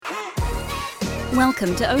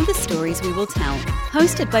Welcome to Oh, the Stories We Will Tell,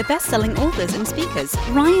 hosted by best-selling authors and speakers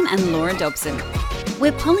Ryan and Laura Dobson.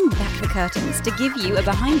 We're pulling back the curtains to give you a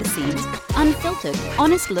behind-the-scenes, unfiltered,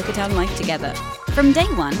 honest look at our life together, from day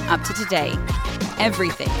one up to today.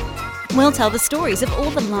 Everything. We'll tell the stories of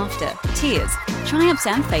all the laughter, tears, triumphs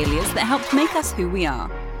and failures that helped make us who we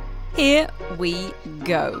are. Here we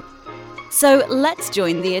go. So let's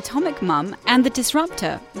join the Atomic Mum and the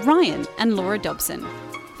Disruptor, Ryan and Laura Dobson,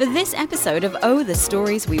 for this episode of Oh, the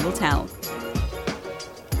Stories We Will Tell.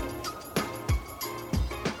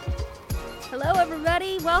 Hello,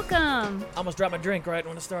 everybody. Welcome. Almost dropped my drink right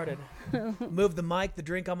when it started. Moved the mic, the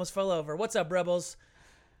drink almost fell over. What's up, Rebels?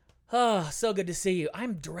 Oh, so good to see you.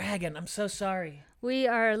 I'm dragging. I'm so sorry. We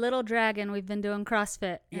are a little dragon. We've been doing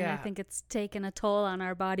CrossFit, and Yeah. I think it's taken a toll on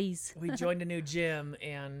our bodies. We joined a new gym,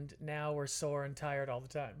 and now we're sore and tired all the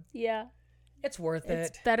time. Yeah. It's worth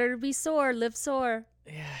It's it. better to be sore, live sore,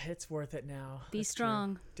 Yeah, it's worth it now. be That's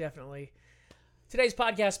strong. true. Definitely. Today's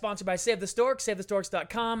podcast sponsored by Save the Storks,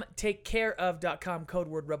 SaveTheStorks.com, TakeCareOf.com, code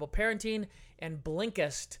word Rebel Parenting, and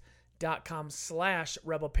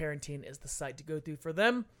Blinkist.com/Rebel Parenting is the site to go through for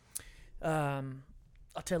them.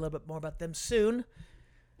 I'll tell you a little bit more about them soon.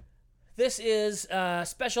 This is a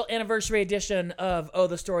special anniversary edition of Oh,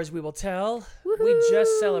 the Stories We Will Tell. Woohoo! We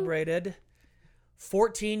just celebrated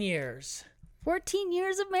 14 years. 14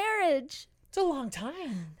 years of marriage. It's a long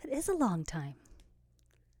time. That is a long time.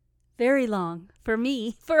 Very long for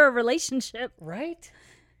me, for a relationship. Right?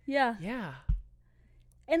 Yeah. Yeah.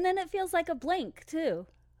 And then it feels like a blank, too.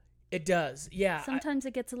 It does. Yeah. Sometimes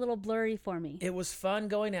it gets a little blurry for me. It was fun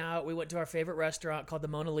going out. We went to our favorite restaurant called the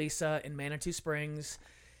Mona Lisa in Manitou Springs.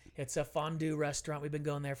 It's a fondue restaurant. We've been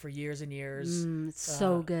going there for years and years. It's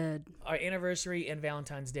so good. Our anniversary and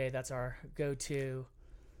Valentine's Day, that's our go-to.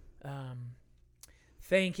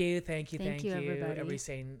 Thank you. Thank you, everybody. Everybody's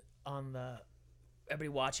saying everybody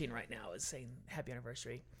watching right now is saying happy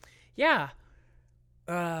anniversary. Yeah.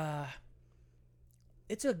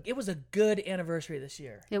 It was a good anniversary this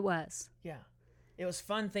year. It was. Yeah. It was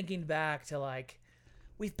fun thinking back to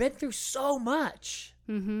we've been through so much,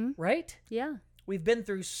 Mm-hmm. right? Yeah. We've been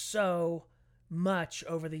through so much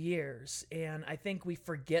over the years. And I think we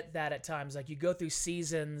forget that at times. You go through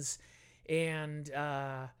seasons and,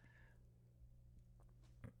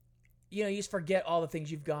 you just forget all the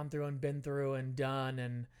things you've gone through and been through and done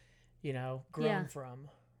and, grown Yeah. from.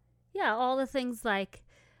 Yeah, all the things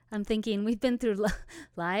I'm thinking we've been through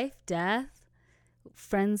life, death,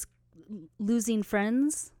 friends, losing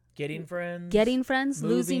friends, Getting friends.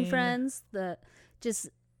 losing moving, friends,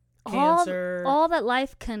 cancer, all that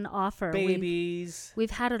life can offer. babies.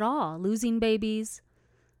 We've had it all. Losing babies.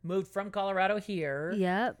 Moved from Colorado here.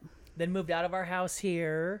 Yep. Then moved out of our house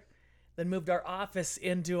here. Then moved our office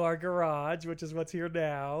into our garage, which is what's here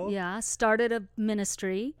now. Yeah. Started a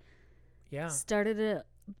ministry. Yeah, Started a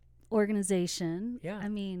organization. Yeah. I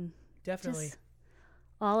mean, definitely. just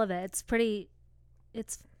all of it.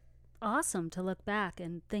 It's awesome to look back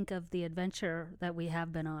and think of the adventure that we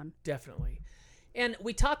have been on. Definitely. And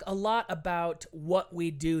we talk a lot about what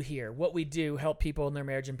we do here. What we do help people in their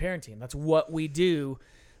marriage and parenting. That's what we do.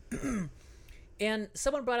 And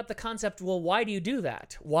someone brought up the concept, well, why do you do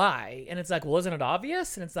that? Why? And it's well, isn't it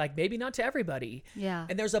obvious? And it's maybe not to everybody. Yeah.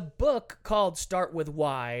 And there's a book called Start With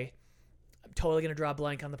Why. I'm totally going to draw a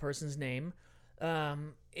blank on the person's name.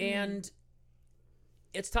 And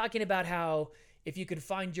it's talking about how if you can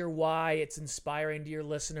find your why, it's inspiring to your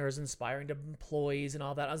listeners, inspiring to employees and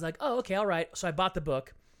all that. I was like, oh, okay, all right. So I bought the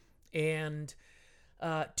book. And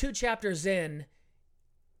 2 chapters in,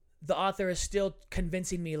 the author is still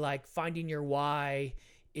convincing me finding your why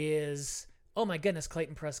is, oh my goodness,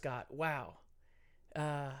 Clayton Prescott. Wow.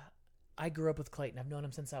 I grew up with Clayton. I've known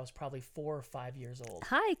him since I was probably 4 or 5 years old.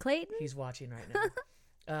 Hi, Clayton. He's watching right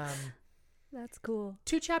now. That's cool.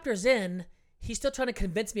 2 chapters in, he's still trying to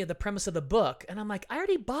convince me of the premise of the book. And I'm like, I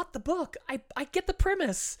already bought the book. I get the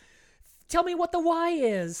premise. Tell me what the why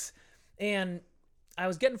is. And I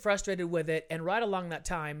was getting frustrated with it. And right along that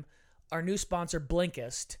time, our new sponsor,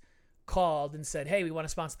 Blinkist, called and said, hey, we want to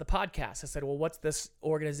sponsor the podcast. I said, well, what's this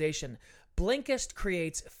organization? Blinkist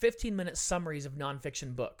creates 15-minute summaries of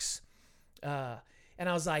nonfiction books. And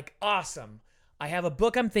I was like, awesome. I have a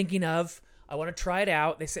book I'm thinking of. I want to try it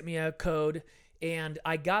out. They sent me a code, and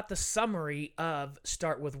I got the summary of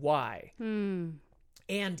Start With Why.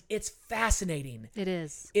 And it's fascinating. It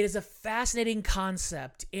is. It is a fascinating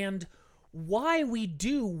concept. And why we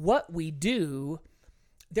do what we do,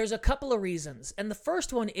 there's a couple of reasons. And the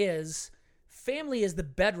first one is family is the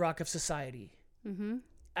bedrock of society. Mm-hmm.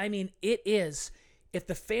 I mean, it is. If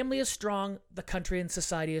the family is strong, the country and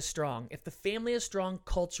society is strong. If the family is strong,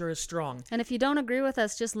 culture is strong. And if you don't agree with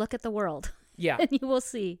us, just look at the world. Yeah. And you will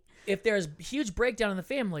see. If there's huge breakdown in the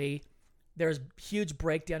family, there's huge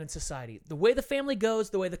breakdown in society. The way the family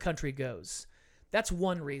goes, the way the country goes. That's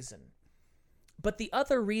one reason. But the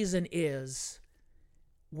other reason is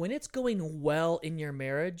when it's going well in your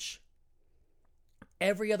marriage,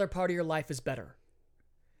 every other part of your life is better.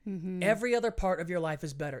 Mm-hmm. Every other part of your life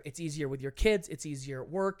is better. It's easier with your kids. It's easier at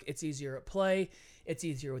work. It's easier at play. It's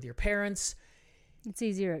easier with your parents. It's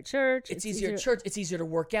easier at church. It's easier at church. It's easier to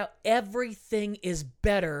work out. Everything is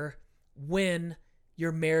better when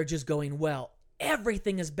your marriage is going well.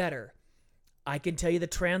 Everything is better. I can tell you the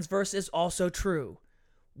transverse is also true.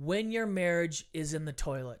 When your marriage is in the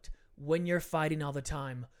toilet, when you're fighting all the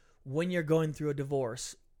time, when you're going through a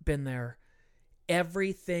divorce, been there,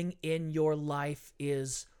 everything in your life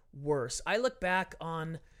is worse. I look back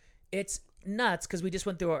on, it's nuts because we just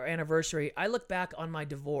went through our anniversary. I look back on my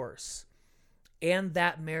divorce and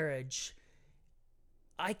that marriage.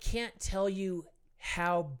 I can't tell you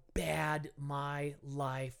how bad my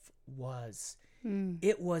life was.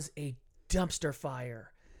 It was a dumpster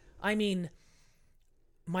fire. I mean,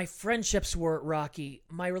 my friendships were rocky.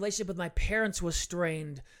 My relationship with my parents was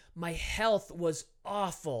strained. My health was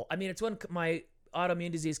awful. I mean, it's when my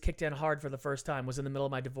autoimmune disease kicked in hard for the first time, was in the middle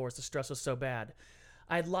of my divorce. The stress was so bad.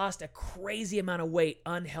 I'd lost a crazy amount of weight,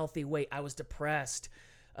 unhealthy weight. I was depressed.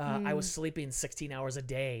 I was sleeping 16 hours a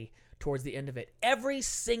day towards the end of it. Every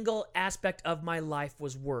single aspect of my life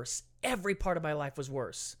was worse. Every part of my life was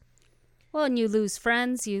worse. Well, and you lose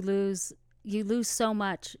friends. You lose so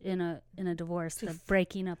much in a divorce, the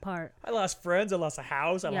breaking apart. I lost friends. I lost a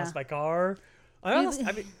house. I lost my car. I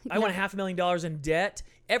went $500,000 in debt.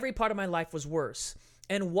 Every part of my life was worse.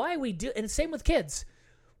 And why we do, and same with kids.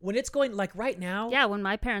 When it's going like right now. Yeah, when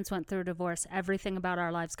my parents went through a divorce, everything about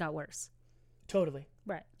our lives got worse. Totally.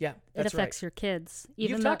 Right. Yeah, it affects your kids.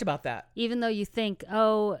 You've talked about that. Even though you think,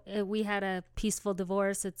 we had a peaceful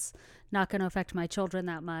divorce, it's not going to affect my children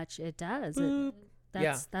that much. It does.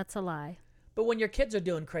 That's a lie. But when your kids are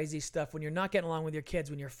doing crazy stuff, when you're not getting along with your kids,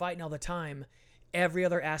 when you're fighting all the time, every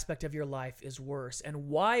other aspect of your life is worse. And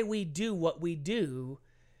why we do what we do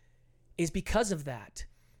is because of that.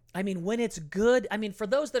 I mean, when it's good, for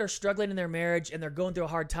those that are struggling in their marriage and they're going through a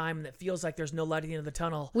hard time and it feels like there's no light at the end of the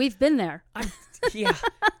tunnel. We've been there. I'm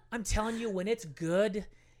telling you, when it's good,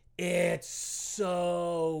 it's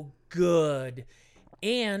so good.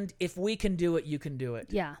 And if we can do it, you can do it.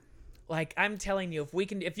 Yeah. Like, I'm telling you,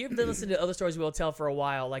 if you've been listening to other stories we'll tell for a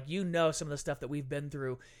while, like, you know some of the stuff that we've been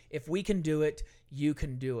through. If we can do it, you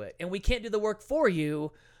can do it. And we can't do the work for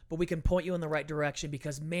you, but we can point you in the right direction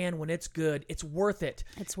because, man, when it's good, it's worth it.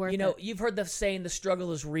 It's worth it. You know, you've heard the saying, the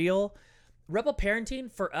struggle is real. Rebel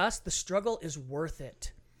parenting, for us, the struggle is worth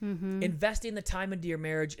it. Mm-hmm. Investing the time into your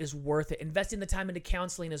marriage is worth it. Investing the time into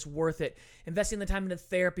counseling is worth it. Investing the time into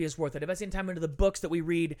therapy is worth it. Investing the time into the books that we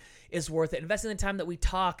read is worth it. Investing the time that we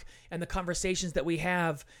talk and the conversations that we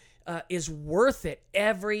have is worth it.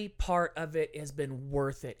 Every part of it has been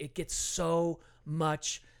worth it. It gets so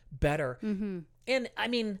much better. Mm-hmm.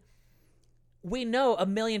 And we know a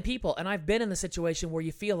million people, and I've been in the situation where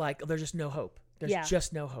you feel like there's just no hope. There's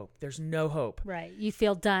just no hope. There's no hope. Right. You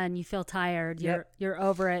feel done. You feel tired. You're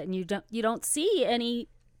over it, and you don't see any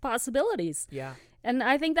possibilities. Yeah. And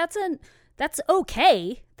I think that's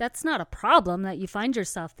okay. That's not a problem that you find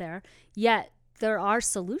yourself there. Yet there are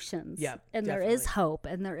solutions. Yeah. And definitely. There is hope,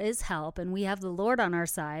 and there is help, and we have the Lord on our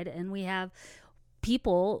side, and we have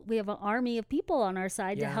people. We have an army of people on our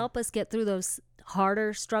side to help us get through those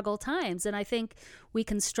harder struggle times. And I think we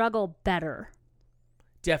can struggle better.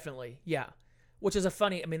 Definitely. Yeah. Which is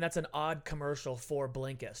that's an odd commercial for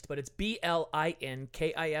Blinkist, but it's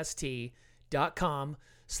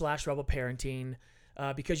blinkist.com/rebelparenting.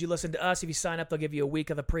 Because you listen to us, if you sign up, they'll give you a week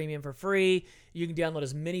of the premium for free. You can download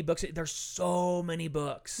as many books. There's so many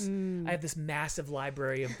books. I have this massive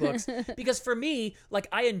library of books because for me, like,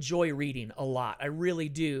 I enjoy reading a lot. I really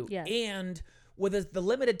do. Yes. And with the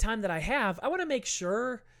limited time that I have, I want to make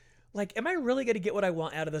sure, like, am I really going to get what I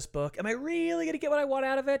want out of this book? Am I really going to get what I want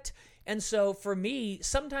out of it? And so for me,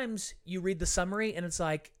 sometimes you read the summary and it's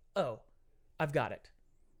like, oh, I've got it.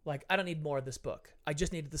 Like, I don't need more of this book. I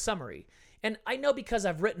just needed the summary. And I know because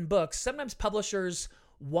I've written books, sometimes publishers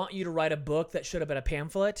want you to write a book that should have been a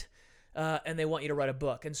pamphlet, and they want you to write a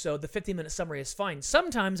book. And so the 15-minute summary is fine.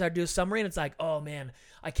 Sometimes I do a summary and it's like, oh man,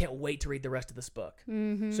 I can't wait to read the rest of this book.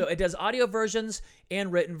 Mm-hmm. So it does audio versions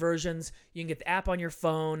and written versions. You can get the app on your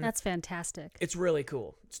phone. That's fantastic. It's really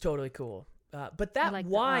cool. It's totally cool. But that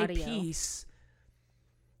why piece,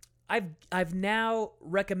 I've now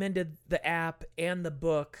recommended the app and the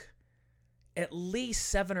book at least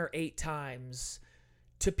 7 or 8 times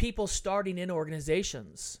to people starting in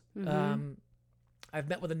organizations. Mm-hmm. I've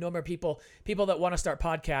met with a number of people that want to start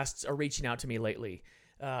podcasts are reaching out to me lately.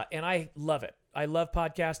 And I love it. I love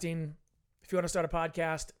podcasting. If you want to start a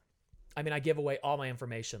podcast, I mean, I give away all my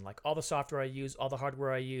information, like all the software I use, all the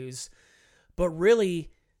hardware I use. But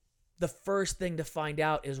really, the first thing to find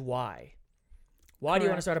out is why. Why do you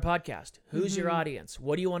want to start a podcast? Who's your audience?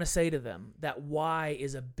 What do you want to say to them? That why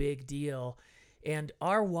is a big deal. And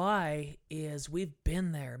our why is we've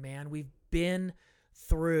been there, man. We've been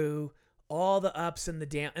through all the ups and the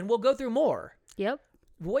downs, and we'll go through more. Yep.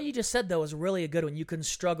 What you just said, though, is really a good one. You can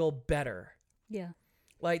struggle better. Yeah.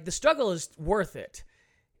 Like, the struggle is worth it,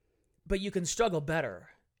 but you can struggle better.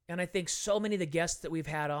 And I think so many of the guests that we've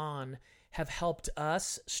had on have helped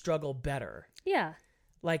us struggle better. Yeah.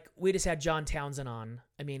 Like, we just had John Townsend on.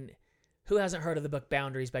 I mean, who hasn't heard of the book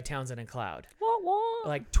Boundaries by Townsend and Cloud? What?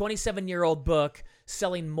 Like, 27-year-old book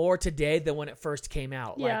selling more today than when it first came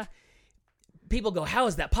out. Yeah. Like, people go, how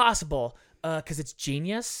is that possible? Because it's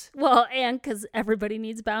genius. Well, and because everybody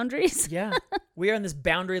needs boundaries. Yeah. We are in this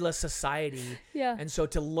boundaryless society. Yeah. And so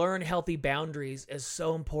to learn healthy boundaries is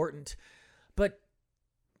so important. But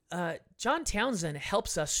John Townsend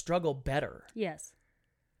helps us struggle better. Yes.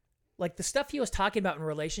 Like the stuff he was talking about in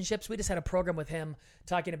relationships, we just had a program with him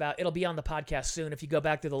talking about, it'll be on the podcast soon if you go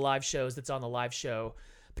back to the live shows that's on the live show.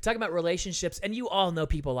 But talking about relationships, and you all know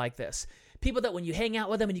people like this. People that when you hang out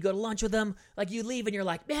with them and you go to lunch with them, like you leave and you're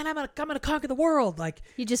like, man, I'm gonna conquer the world. Like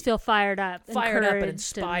you just feel fired up and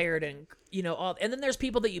inspired, and you know all. And then there's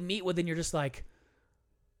people that you meet with and you're just like,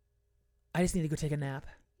 I just need to go take a nap.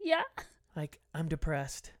 Yeah. Like I'm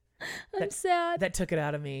depressed. I'm sad. That took it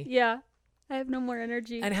out of me. Yeah. I have no more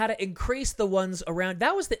energy. And how to increase the ones around.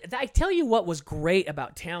 I tell you what was great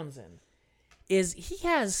about Townsend is he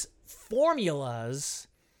has formulas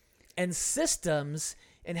and systems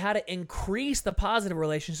and how to increase the positive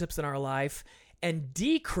relationships in our life and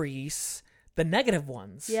decrease the negative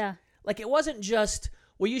ones. Yeah. Like it wasn't just,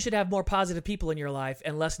 well, you should have more positive people in your life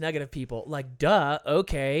and less negative people. Like, duh,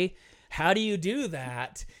 okay. How do you do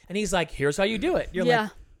that? And he's like, here's how you do it. You're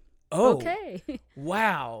like, oh, okay.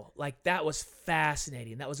 Wow. Like that was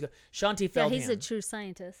fascinating. That was good. Shanti Feldhahn. Yeah, he's a true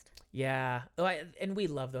scientist. Yeah. And we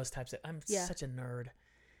love those types of, I'm such a nerd.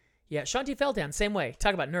 Yeah. Shanti Feldhahn, same way.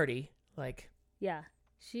 Talk about nerdy. Like, yeah.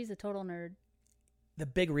 She's a total nerd. The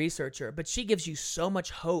big researcher, but she gives you so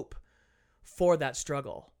much hope for that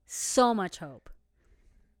struggle. So much hope.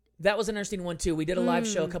 That was an interesting one too. We did a live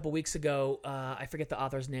show a couple weeks ago. I forget the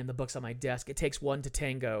author's name. The book's on my desk. It Takes One to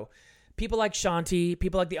Tango. People like Shanti,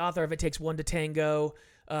 people like the author of It Takes One to Tango,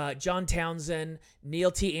 John Townsend,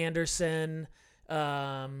 Neil T. Anderson. Who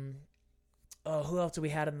else do we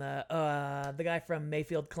had in the guy from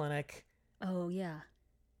Mayfield Clinic? Oh yeah,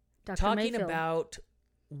 Dr. Talking Mayfield. About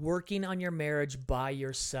working on your marriage by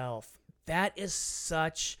yourself. That is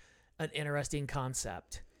such an interesting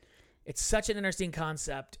concept. It's such an interesting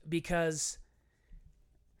concept because...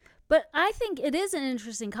 But I think it is an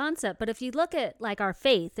interesting concept. But if you look at like our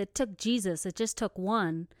faith, it took Jesus. It just took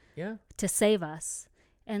one to save us.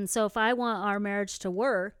 And so if I want our marriage to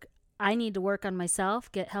work, I need to work on myself,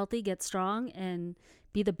 get healthy, get strong, and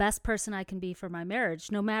be the best person I can be for my marriage,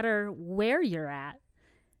 no matter where you're at.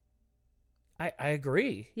 I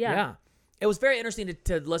agree. Yeah. It was very interesting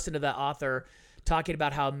to listen to the author talking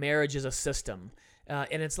about how marriage is a system.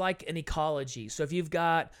 And it's like an ecology. So if you've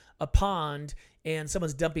got a pond and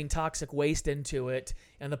someone's dumping toxic waste into it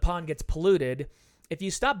and the pond gets polluted, if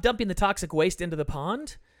you stop dumping the toxic waste into the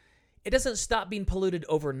pond, it doesn't stop being polluted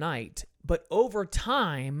overnight. But over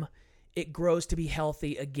time, it grows to be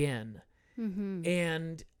healthy again. Mm-hmm.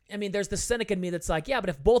 And I mean, there's the cynic in me that's like, yeah, but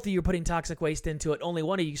if both of you are putting toxic waste into it, only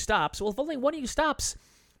one of you stops. Well, if only one of you stops,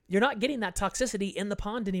 you're not getting that toxicity in the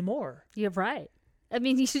pond anymore. You're right. I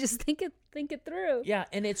mean, you should just think it through. Yeah,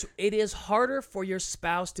 and it is harder for your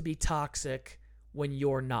spouse to be toxic when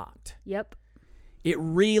you're not. Yep. It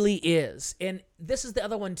really is. And this is the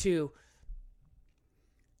other one too.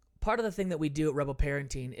 Part of the thing that we do at Rebel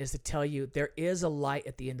Parenting is to tell you there is a light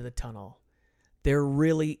at the end of the tunnel. There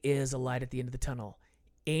really is a light at the end of the tunnel.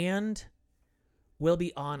 And we'll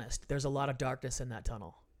be honest, there's a lot of darkness in that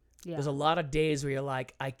tunnel. Yeah. There's a lot of days where you're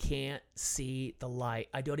like, I can't see the light.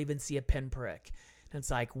 I don't even see a pinprick. And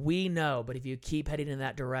it's like, we know, but if you keep heading in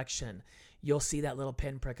that direction, you'll see that little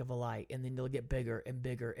pinprick of a light, and then you'll get bigger and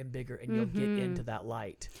bigger and bigger, and you'll get into that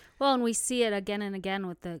light. Well, and we see it again and again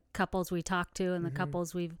with the couples we talk to and the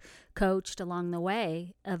couples we've coached along the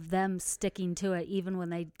way of them sticking to it even when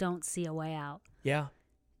they don't see a way out. Yeah.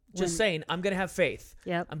 Just saying, I'm going to have faith.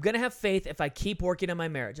 Yep. I'm going to have faith if I keep working on my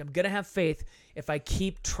marriage. I'm going to have faith if I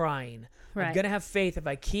keep trying. Right. I'm going to have faith if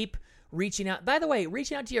I keep reaching out. By the way,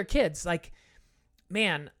 reaching out to your kids. Like,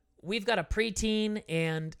 man, we've got a preteen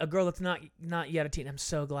and a girl that's not yet a teen. I'm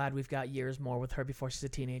so glad we've got years more with her before she's a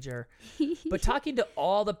teenager. But talking to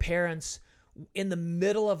all the parents in the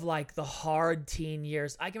middle of like the hard teen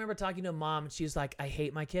years, I can remember talking to a mom and she's like, I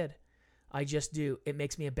hate my kid. I just do. It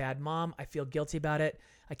makes me a bad mom. I feel guilty about it.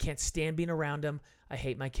 I can't stand being around him. I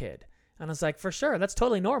hate my kid. And I was like, for sure, that's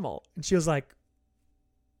totally normal. And she was like,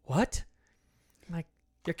 what? I'm like,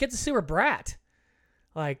 your kid's a sewer brat.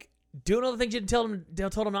 Like, doing all the things you told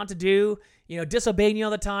him not to do, disobeying you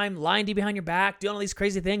all the time, lying to you behind your back, doing all these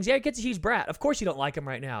crazy things. Yeah, your kid's a huge brat. Of course you don't like him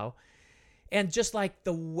right now. And just like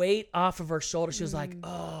the weight off of her shoulder, she was like,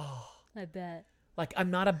 oh. I bet. Like,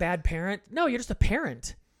 I'm not a bad parent. No, you're just a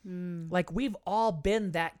parent. Like, we've all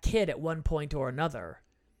been that kid at one point or another.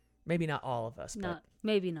 Maybe not all of us, but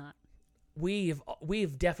maybe not. We've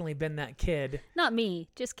definitely been that kid. Not me.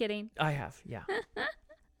 Just kidding. I have, yeah.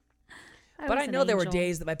 But I know there were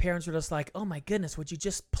days that my parents were just like, oh my goodness, would you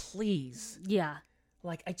just please? Yeah.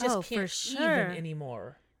 Like, I just can't even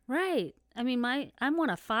anymore. Right. I mean, I'm one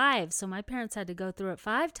of 5, so my parents had to go through it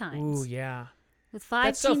 5 times. Ooh, yeah. With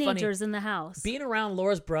 5 teenagers in the house. Being around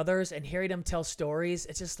Laura's brothers and hearing them tell stories,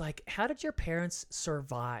 it's just like, how did your parents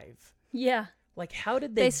survive? Yeah. Like, how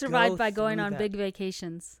did they survived by going on big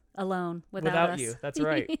vacations alone without us. You. That's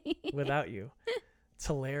right. Without you. It's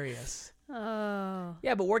hilarious. Oh.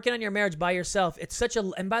 Yeah, but working on your marriage by yourself, it's such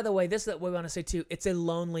a... And by the way, this is what we want to say too. It's a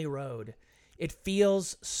lonely road. It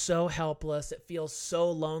feels so helpless. It feels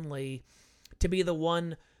so lonely to be the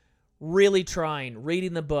one really trying,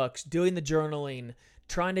 reading the books, doing the journaling,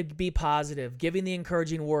 trying to be positive, giving the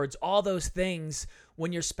encouraging words, all those things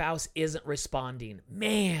when your spouse isn't responding.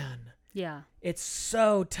 Man. Yeah. It's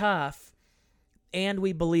so tough. And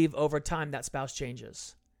we believe over time that spouse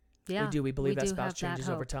changes. Yeah, we do. We believe that spouse changes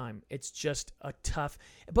over time. It's just a tough...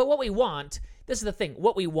 But what we want, this is the thing,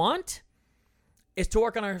 what we want is to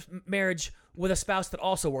work on our marriage with a spouse that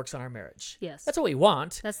also works on our marriage. Yes. That's what we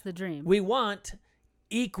want. That's the dream. We want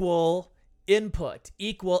equal input,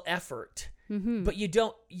 equal effort. Mm-hmm. But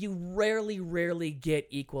you rarely get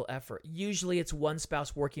equal effort. Usually it's one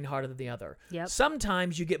spouse working harder than the other. Yep.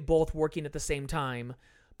 Sometimes you get both working at the same time,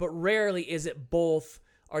 but rarely is it both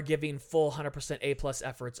are giving full 100% A+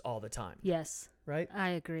 efforts all the time. Yes. Right? I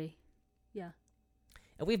agree. Yeah.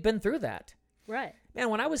 And we've been through that. Right. Man,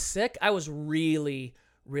 when I was sick, I was really,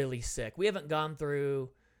 really sick. We haven't gone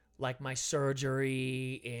through like my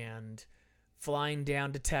surgery and flying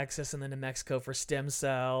down to Texas and then to Mexico for stem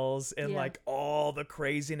cells and like all the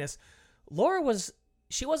craziness. Laura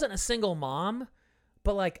she wasn't a single mom,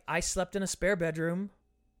 but like I slept in a spare bedroom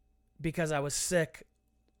because I was sick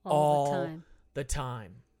all the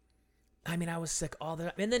time. I mean, I was sick all the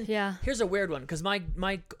time. And then here's a weird one, because my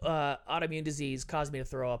autoimmune disease caused me to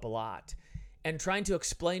throw up a lot. And trying to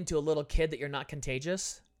explain to a little kid that you're not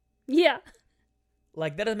contagious. Yeah.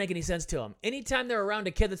 Like, that doesn't make any sense to them. Anytime they're around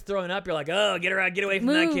a kid that's throwing up, you're like, oh, get away from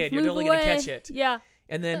that kid. You're totally going to catch it. Yeah.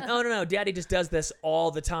 And then, oh, no, Daddy just does this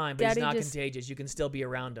all the time, but he's not contagious. You can still be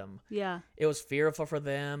around him. Yeah. It was fearful for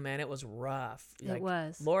them, and it was rough. It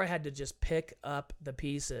was. Laura had to just pick up the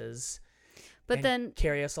pieces but then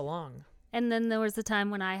carry us along. And then there was the time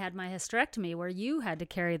when I had my hysterectomy where you had to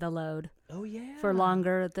carry the load. Oh yeah. For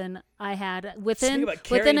longer than I had. Within a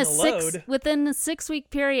 6-week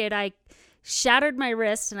period, I shattered my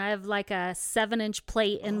wrist, and I have like a 7-inch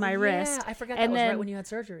plate in my wrist. Yeah, I forgot that was right when you had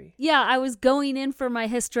surgery. Yeah, I was going in for my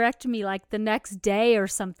hysterectomy like the next day or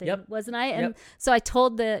something, wasn't I? And so I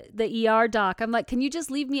told the ER doc, I'm like, can you just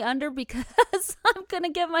leave me under because I'm going to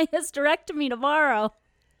get my hysterectomy tomorrow.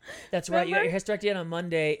 That's right. You got your hysterectomy on a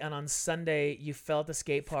Monday, and on Sunday you fell at the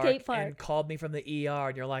skate park and called me from the ER,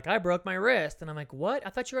 and you're like, I broke my wrist. And I'm like, what? I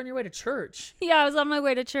thought you were on your way to church. Yeah, I was on my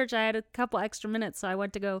way to church. I had a couple extra minutes, so I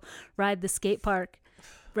went to go ride the skate park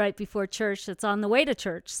right before church. It's on the way to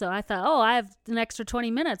church. So I thought, I have an extra 20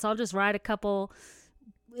 minutes. I'll just ride a couple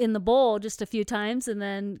in the bowl just a few times and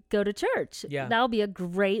then go to church. Yeah. That'll be a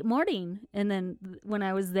great morning. And then when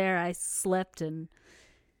I was there, I slipped and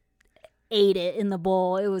ate it in the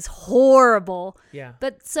bowl. It was horrible. Yeah.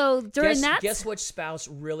 But so guess which spouse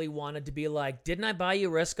really wanted to be like, didn't I buy you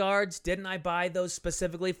wrist guards? Didn't I buy those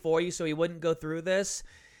specifically for you so he wouldn't go through this?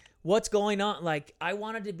 What's going on? Like, I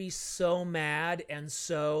wanted to be so mad and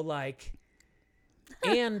so like,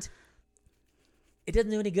 and it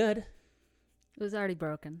didn't do any good. It was already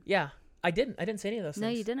broken. Yeah. I didn't say any of those things. No,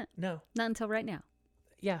 you didn't. No. Not until right now.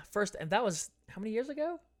 Yeah. First, and that was how many years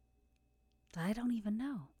ago? I don't even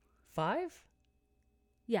know. 5?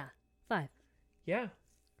 Yeah, 5. Yeah.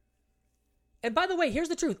 And by the way, here's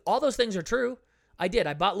the truth. All those things are true. I did.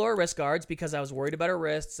 I bought Laura wrist guards because I was worried about her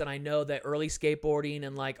wrists, and I know that early skateboarding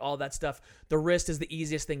and like all that stuff, the wrist is the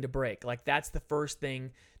easiest thing to break. Like that's the first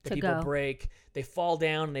thing that people break. They fall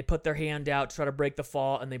down and they put their hand out to try to break the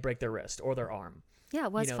fall, and they break their wrist or their arm. Yeah,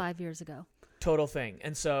 it was 5 years ago. Total thing.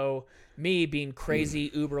 And so me being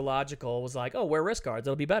crazy uber logical was like, oh, wear wrist guards.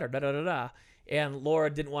 It'll be better. Da da da da. And Laura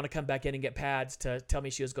didn't want to come back in and get pads to tell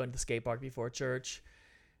me she was going to the skate park before church.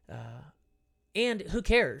 And who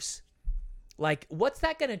cares? Like, what's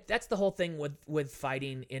that going to... That's the whole thing with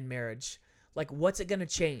fighting in marriage. Like, what's it going to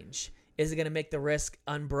change? Is it going to make the wrist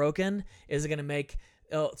unbroken? Is it going to make...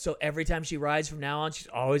 Oh, so every time she rides from now on, she's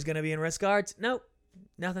always going to be in wrist guards? Nope.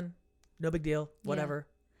 Nothing. No big deal. Whatever.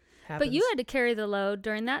 Happens. But you had to carry the load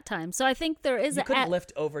during that time. So I think there is... You couldn't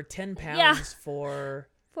lift over 10 pounds for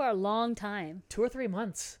a long time. 2 or 3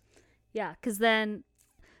 months. Yeah, because then...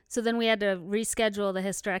 So then we had to reschedule the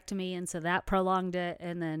hysterectomy, and so that prolonged it,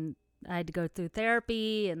 and then I had to go through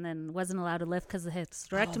therapy, and then wasn't allowed to lift because of the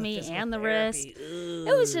hysterectomy and the wrist. Ugh.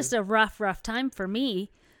 It was just a rough time for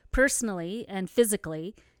me, personally and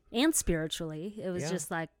physically and spiritually. It was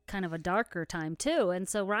just like kind of a darker time too, and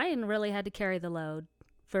so Ryan really had to carry the load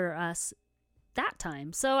for us that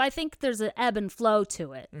time. So I think there's an ebb and flow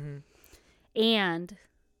to it, and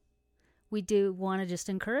we do want to just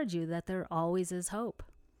encourage you that there always is hope.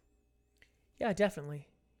 Yeah, definitely.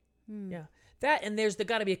 Yeah. That, and there's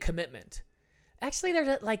got to be a commitment. Actually,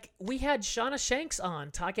 we had Shauna Shanks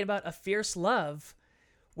on talking about a fierce love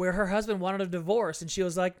where her husband wanted a divorce, and she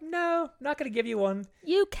was like, no, not going to give you one.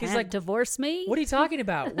 You can't divorce me. What are you talking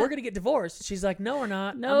about? We're going to get divorced. She's like, no, we're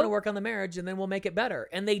not. Nope. I'm going to work on the marriage, and then we'll make it better.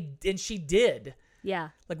 And she did. Yeah.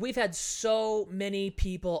 Like, we've had so many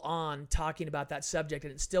people on talking about that subject,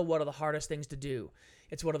 and it's still one of the hardest things to do.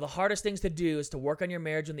 It's one of the hardest things to do is to work on your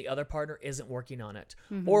marriage when the other partner isn't working on it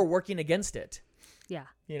or working against it. Yeah.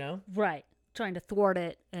 You know? Right. Trying to thwart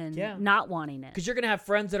it and not wanting it. Because you're going to have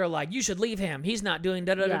friends that are like, you should leave him. He's not doing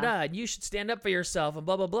da-da-da-da. And you should stand up for yourself and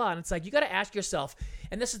blah, blah, blah. And it's like, you got to ask yourself,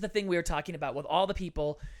 and this is the thing we were talking about with all the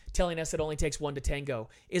people telling us it only takes one to tango,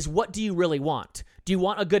 is what do you really want? Do you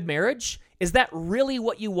want a good marriage? Is that really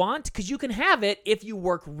what you want? Because you can have it if you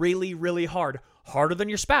work really, really hard. Harder than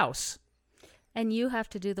your spouse. And you have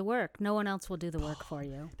to do the work. No one else will do the work for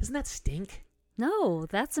you. Doesn't that stink? No,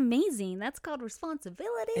 that's amazing. That's called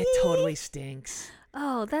responsibility. It totally stinks.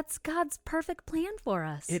 Oh, that's God's perfect plan for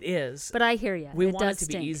us. It is. But I hear you. We want it to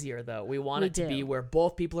be easier, though. We want it to be where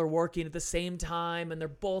both people are working at the same time and they're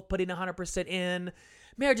both putting 100% in.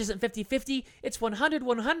 Marriage isn't 50-50. It's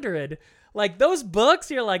 100-100. Like, those books,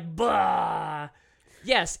 you're like, bah.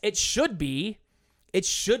 Yes, it should be. It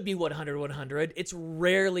should be 100-100. It's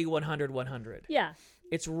rarely 100-100. Yeah.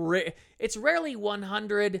 It's rarely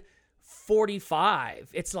 145.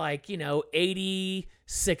 It's like,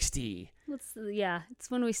 80-60. It's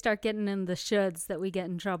when we start getting in the shoulds that we get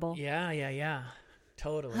in trouble. Yeah.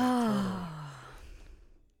 Totally.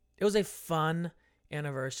 It was a fun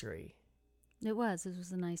anniversary. It was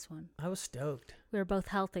a nice one. I was stoked. We were both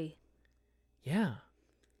healthy. Yeah.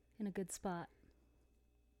 In a good spot.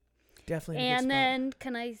 Definitely. And then,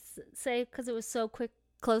 can I say, because it was so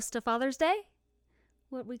close to Father's Day,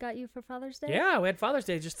 what we got you for Father's Day? Yeah, we had Father's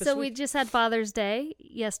Day just this week. So we just had Father's Day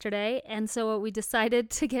yesterday, and so what we decided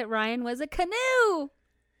to get Ryan was a canoe.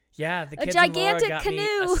 Yeah, the kids a gigantic and Laura got canoe.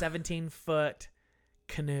 Me a 17-foot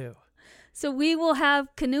canoe. So we will have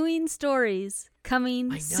canoeing stories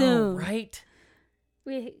coming soon. I know, right?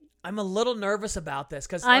 I'm a little nervous about this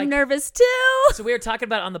because I'm nervous too. So we were talking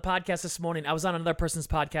about it on the podcast this morning. I was on another person's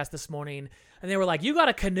podcast this morning, and they were like, "You got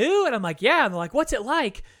a canoe?" And I'm like, "Yeah." And they're like, "What's it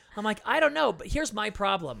like?" I'm like, "I don't know." But here's my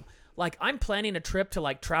problem: like, I'm planning a trip to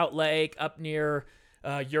like Trout Lake up near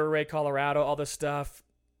Ouray, Colorado, all this stuff.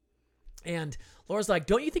 And Laura's like,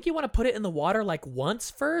 "Don't you think you want to put it in the water like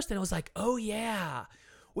once first?" And I was like, "Oh yeah,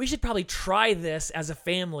 we should probably try this as a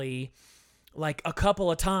family, like a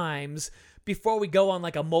couple of times." Before we go on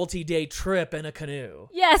like a multi-day trip in a canoe.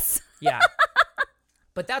 Yes. Yeah.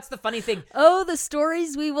 But that's the funny thing. Oh, the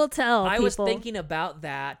stories we will tell. I was thinking about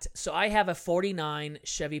that. So I have a 49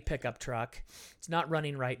 Chevy pickup truck. It's not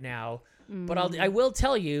running right now. But I will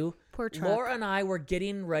tell you, poor truck. Laura and I were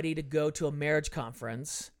getting ready to go to a marriage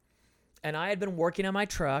conference. And I had been working on my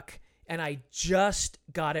truck. And I just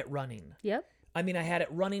got it running. Yep. I mean, I had it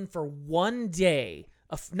running for one day.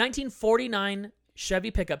 A 1949 Chevy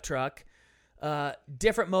pickup truck.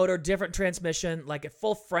 Different motor, different transmission, like a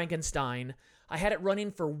full Frankenstein. I had it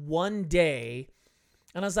running for one day,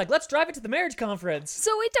 and I was like, let's drive it to the marriage conference.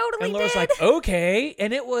 So we totally did. And Laura's did. like, okay.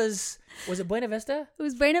 And it was Was it Buena Vista? It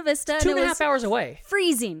was Buena Vista. It's 2.5 hours away.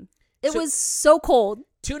 Freezing. It was so cold.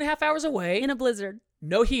 2.5 hours away. In a blizzard.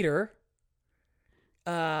 No heater.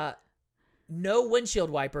 No windshield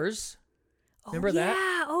wipers. Remember that?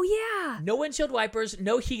 Yeah. Oh, yeah. No windshield wipers,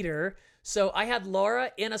 no heater. So I had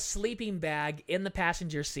Laura in a sleeping bag in the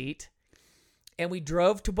passenger seat. And we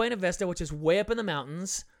drove to Buena Vista, which is way up in the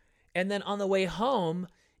mountains. And then on the way home,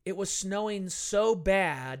 it was snowing so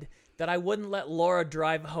bad that I wouldn't let Laura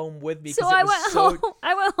drive home with me. So I went home.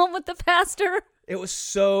 I went home with the pastor. It was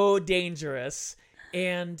so dangerous.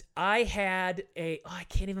 And I had I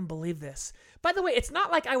can't even believe this. By the way, it's not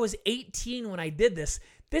like I was 18 when I did this.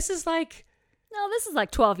 This is like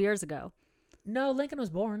 12 years ago. No, Lincoln was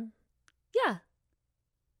born. Yeah.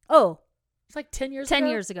 Oh. It's like 10 years 10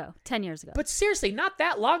 ago. 10 years ago. But seriously, not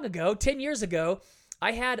that long ago, 10 years ago,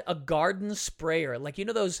 I had a garden sprayer. Like, you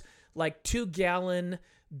know those like 2-gallon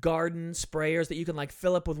garden sprayers that you can like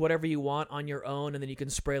fill up with whatever you want on your own, and then you can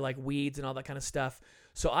spray like weeds and all that kind of stuff.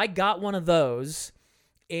 So I got one of those,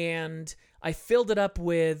 and I filled it up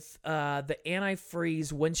with the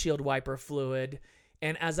antifreeze windshield wiper fluid.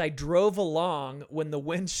 And as I drove along, when the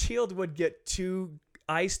windshield would get too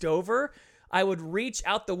iced over, I would reach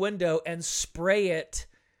out the window and spray it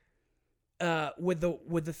with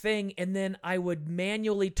the thing, and then I would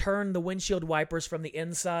manually turn the windshield wipers from the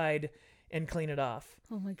inside and clean it off.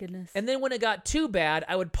 Oh my goodness. And then when it got too bad,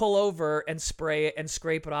 I would pull over and spray it and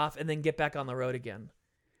scrape it off and then get back on the road again.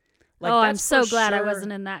 Like, I'm so glad I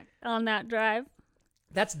wasn't on that drive.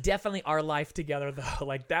 That's definitely our life together, though.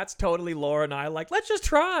 Like, that's totally Laura and I. Like, let's just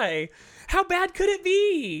try. How bad could it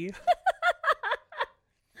be?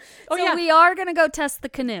 We are going to go test the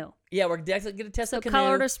canoe. Yeah, we're definitely going to test the canoe. So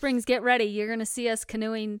Colorado Springs, get ready. You're going to see us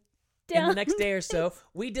canoeing down. In the next day or so.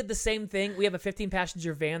 We did the same thing. We have a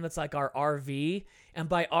 15-passenger van that's like our RV. And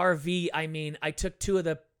by RV, I mean I took 2 of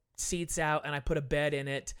the seats out and I put a bed in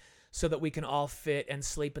it so that we can all fit and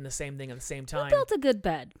sleep in the same thing at the same time. He built a good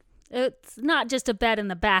bed. It's not just a bed in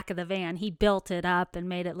the back of the van. He built it up and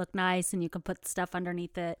made it look nice, and you can put stuff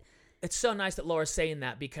underneath it. It's so nice that Laura's saying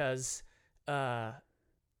that because you're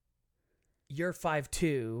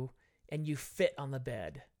 5'2", and you fit on the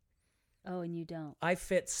bed. Oh, and you don't. I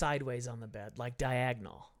fit sideways on the bed, like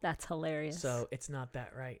diagonal. That's hilarious. So it's not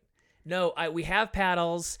that right. No, we have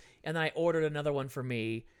paddles, and then I ordered another one for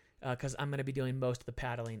me because I'm going to be doing most of the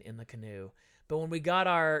paddling in the canoe. But when we got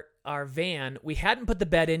our van, we hadn't put the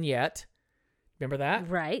bed in yet. Remember that?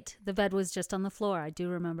 Right. The bed was just on the floor. I do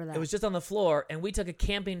remember that. It was just on the floor, and we took a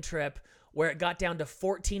camping trip where it got down to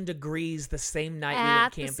 14 degrees the same night we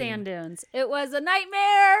went camping. At the sand dunes. It was a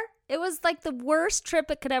nightmare. It was like the worst trip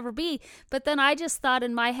it could ever be. But then I just thought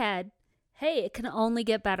in my head, hey, it can only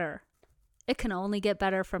get better. It can only get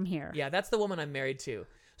better from here. Yeah, that's the woman I'm married to.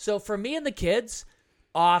 So for me and the kids,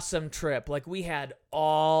 awesome trip. Like, we had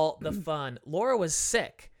all the fun. Laura was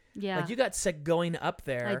sick. Yeah. Like, you got sick going up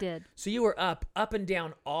there. I did. So you were up and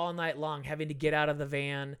down all night long, having to get out of the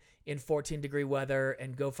van in 14-degree weather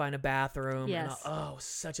and go find a bathroom. Yes. And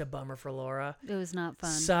such a bummer for Laura. It was not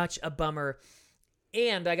fun. Such a bummer.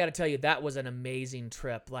 And I got to tell you, that was an amazing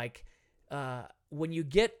trip. Like, when you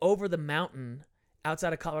get over the mountain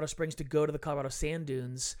outside of Colorado Springs to go to the Colorado Sand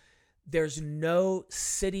Dunes, there's no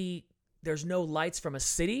lights from a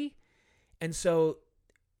city. And so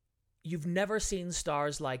you've never seen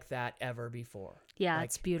stars like that ever before. Yeah, like,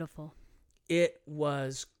 it's beautiful. It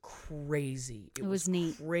was crazy. It was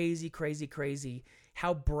neat. Crazy, crazy, crazy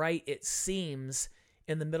how bright it seems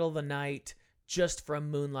in the middle of the night just from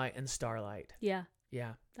moonlight and starlight. Yeah.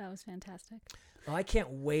 Yeah. That was fantastic. Oh, I can't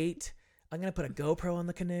wait. I'm going to put a GoPro on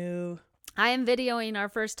the canoe. I am videoing our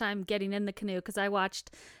first time getting in the canoe because I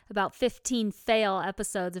watched about 15 fail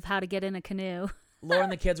episodes of how to get in a canoe. Laura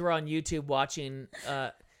and the kids were on YouTube watching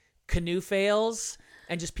canoe fails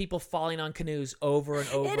and just people falling on canoes over and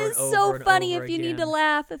over and over. It is so funny if you again. need to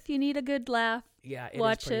laugh, if you need a good laugh. Yeah,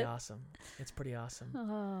 watch is pretty it. awesome. It's pretty awesome.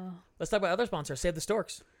 Oh. Let's talk about other sponsors. Save the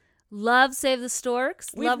Storks. Love Save the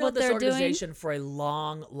Storks. We've Love known what this they're doing. organization for a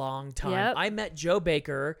long, long time. Yep. I met Joe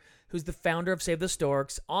Baker, who's the founder of Save the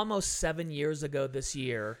Storks, almost 7 years ago this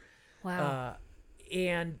year. Wow.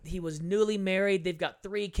 And he was newly married. They've got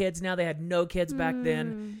 3 kids now. They had no kids back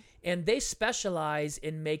then. And they specialize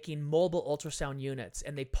in making mobile ultrasound units.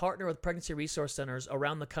 And they partner with pregnancy resource centers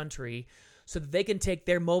around the country so that they can take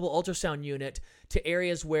their mobile ultrasound unit to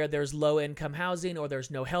areas where there's low-income housing or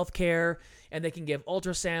there's no health care. And they can give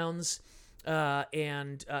ultrasounds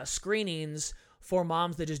and screenings for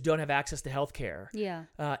moms that just don't have access to health care. Yeah.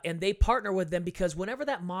 And they partner with them because whenever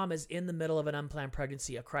that mom is in the middle of an unplanned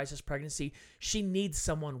pregnancy, a crisis pregnancy, she needs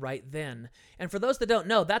someone right then. And for those that don't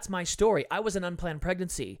know, that's my story. I was an unplanned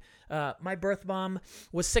pregnancy. My birth mom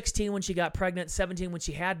was 16 when she got pregnant, 17 when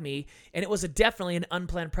she had me, and it was definitely an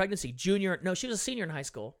unplanned pregnancy. She was a senior in high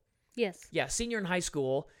school. Yes. Yeah, senior in high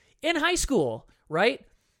school. In high school, right?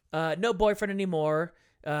 No boyfriend anymore.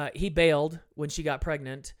 He bailed when she got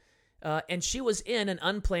pregnant. And she was in an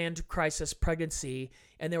unplanned crisis pregnancy,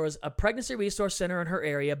 and there was a pregnancy resource center in her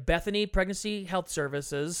area, Bethany Pregnancy Health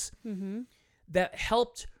Services, that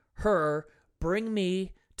helped her bring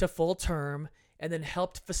me to full term and then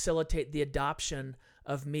helped facilitate the adoption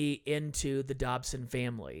of me into the Dobson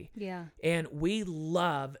family. Yeah. And we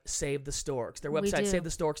love Save the Storks. Their website,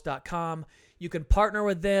 SaveTheStorks.com. You can partner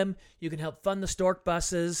with them. You can help fund the stork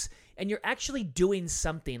buses. And you're actually doing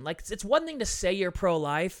something. Like, it's one thing to say you're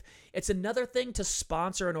pro-life. It's another thing to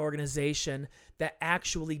sponsor an organization that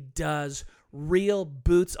actually does real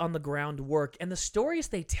boots on the ground work. And the stories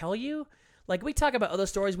they tell you, like we talk about other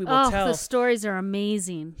stories we will tell. The stories are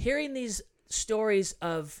amazing. Hearing these stories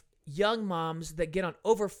of young moms that get on,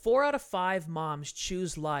 over 4 out of 5 moms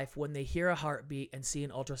choose life when they hear a heartbeat and see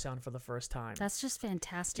an ultrasound for the first time. That's just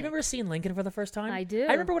fantastic. Do you remember seeing Lincoln for the first time? I do.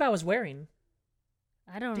 I remember what I was wearing.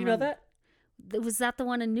 I don't Do you know that? Was that the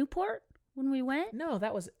one in Newport when we went? No,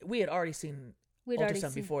 we had already seen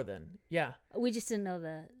ultrasound before then. Yeah. We just didn't know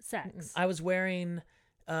the sex. I was wearing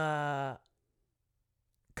cut-off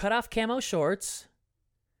camo shorts.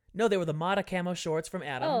 No, they were the Mata camo shorts from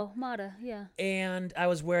Adam. Oh, Mata, yeah. And I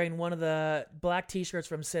was wearing one of the black t-shirts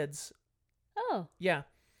from Sid's. Oh. Yeah.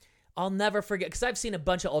 I'll never forget, because I've seen a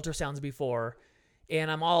bunch of ultrasounds before,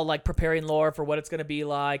 and I'm all like preparing Laura for what it's going to be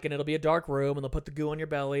like, and it'll be a dark room, and they'll put the goo on your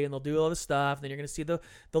belly, and they'll do all this stuff, and then you're going to see the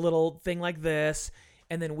little thing like this.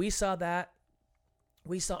 And then we saw that.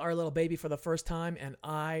 We saw our little baby for the first time, and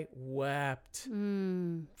I wept.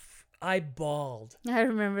 I bawled. I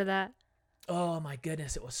remember that. Oh, my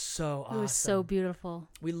goodness. It was so awesome. It was so beautiful.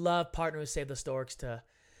 We love partnering with Save the Storks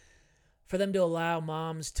for them to allow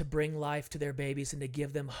moms to bring life to their babies and to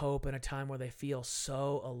give them hope in a time where they feel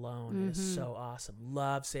so alone. It is so awesome.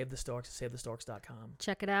 Love Save the Storks at SaveTheStorks.com.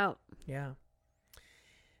 Check it out. Yeah.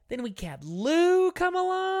 Then we had Lou come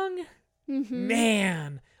along.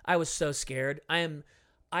 Man, I was so scared. We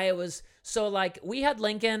had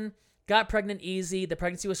Lincoln, got pregnant easy. The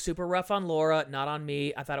pregnancy was super rough on Laura, not on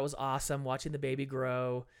me. I thought it was awesome watching the baby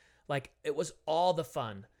grow. Like, it was all the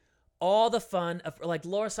fun. All the fun of, like,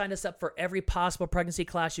 Laura signed us up for every possible pregnancy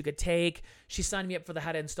class you could take. She signed me up for the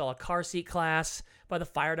how to install a car seat class by the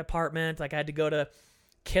fire department. Like, I had to go to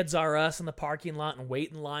Kids R Us in the parking lot and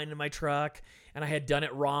wait in line in my truck. And I had done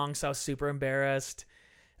it wrong, so I was super embarrassed.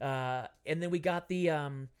 And then we got the,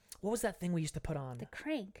 what was that thing we used to put on? The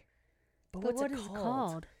crank. But what is it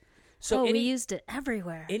called? So we used it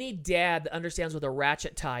everywhere. Any dad that understands what a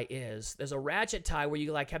ratchet tie is, there's a ratchet tie where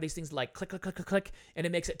you like have these things like click, click, click, click, click, and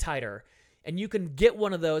it makes it tighter. And you can get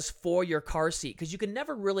one of those for your car seat, because you can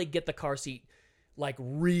never really get the car seat like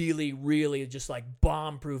really, really just like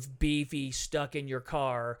bomb-proof, beefy, stuck in your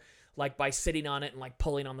car, like by sitting on it and like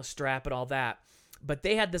pulling on the strap and all that. But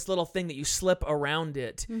they had this little thing that you slip around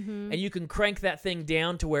it, and you can crank that thing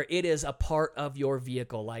down to where it is a part of your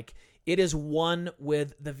vehicle. Like, it is one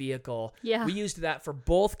with the vehicle. Yeah. We used that for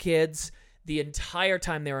both kids the entire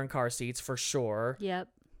time they were in car seats, for sure. Yep.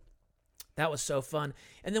 That was so fun.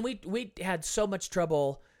 And then we had so much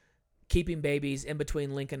trouble keeping babies in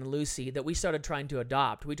between Lincoln and Lucy that we started trying to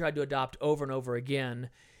adopt. We tried to adopt over and over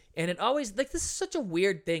again. And it always, like, this is such a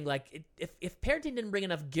weird thing. Like, if parenting didn't bring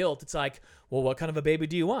enough guilt, it's like, well, what kind of a baby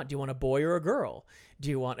do you want? Do you want a boy or a girl? Do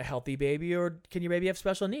you want a healthy baby, or can your baby have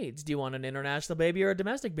special needs? Do you want an international baby or a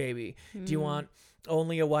domestic baby? Do you want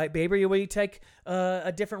only a white baby, or will you take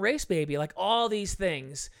a different race baby? Like, all these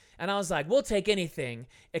things. And I was like, we'll take anything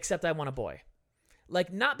except I want a boy.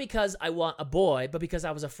 Like, not because I want a boy, but because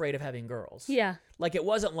I was afraid of having girls. Yeah. Like, it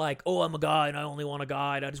wasn't like, oh, I'm a guy and I only want a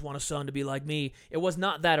guy and I just want a son to be like me. It was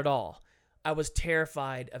not that at all. I was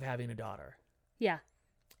terrified of having a daughter. Yeah.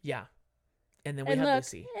 Yeah. And then we had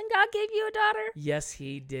Lucy. And God gave you a daughter. Yes,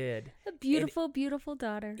 he did. A beautiful, beautiful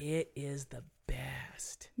daughter. It is the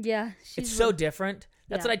best. Yeah. It's so different.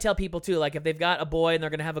 That's what I tell people, too. Like, if they've got a boy and they're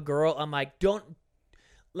going to have a girl, I'm like,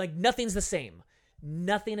 nothing's the same.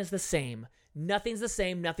 Nothing is the same. Nothing's the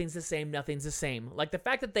same, nothing's the same, nothing's the same. Like, the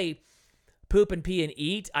fact that they poop and pee and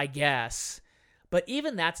eat, I guess. But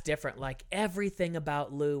even that's different. Like, everything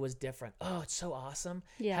about Lou was different. Oh, it's so awesome.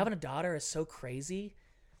 Yeah. Having a daughter is so crazy.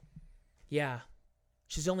 Yeah.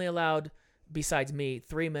 She's only allowed, besides me,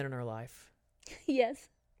 3 men in her life. Yes.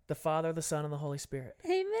 the Father, the Son, and the Holy Spirit.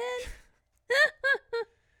 Amen.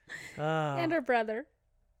 And her brother.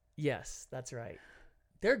 Yes, that's right.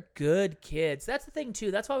 They're good kids. That's the thing,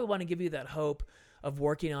 too. That's why we want to give you that hope of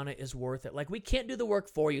working on it is worth it. Like, we can't do the work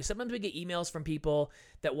for you. Sometimes we get emails from people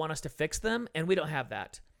that want us to fix them, and we don't have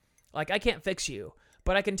that. Like, I can't fix you,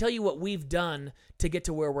 but I can tell you what we've done to get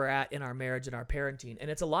to where we're at in our marriage and our parenting,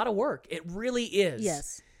 and it's a lot of work. It really is.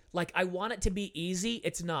 Yes. Like, I want it to be easy.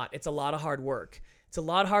 It's not. It's a lot of hard work. It's a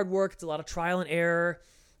lot of hard work. It's a lot of trial and error.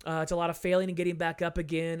 It's a lot of failing and getting back up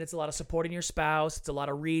again. It's a lot of supporting your spouse. It's a lot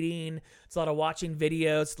of reading. It's a lot of watching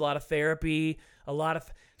videos. It's a lot of therapy.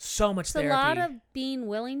 So much therapy. It's a lot of being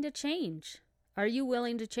willing to change. Are you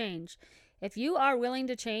willing to change? If you are willing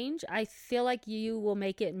to change, I feel like you will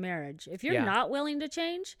make it in marriage. If you're not willing to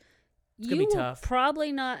change, you will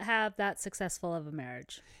probably not have that successful of a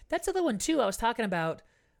marriage. That's the other one, too. I was talking about,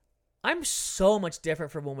 I'm so much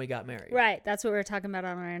different from when we got married. Right. That's what we were talking about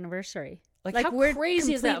on our anniversary. Like how we're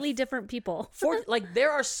crazy is that? Completely different people. Like, there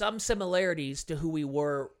are some similarities to who we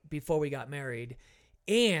were before we got married,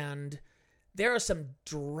 and there are some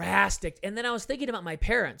drastic. And then I was thinking about my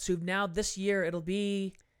parents, who've now this year it'll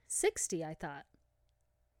be 60. I thought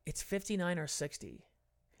it's 59 or 60.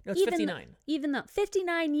 No, it's 59. Even though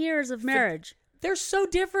 59 years of marriage, they're so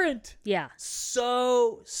different. Yeah,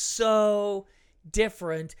 so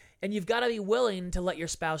different, and you've got to be willing to let your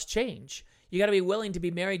spouse change. You got to be willing to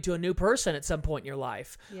be married to a new person at some point in your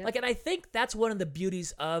life. Yep. Like, and I think that's one of the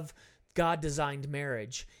beauties of God-designed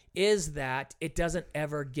marriage is that it doesn't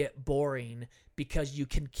ever get boring because you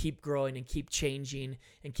can keep growing and keep changing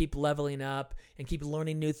and keep leveling up and keep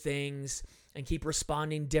learning new things and keep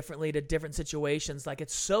responding differently to different situations. Like,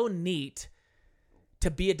 it's so neat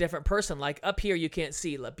to be a different person. Like, up here, you can't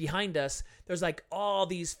see. Like, behind us, there's like all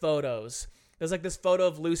these photos. There's like this photo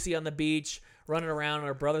of Lucy on the beach running around and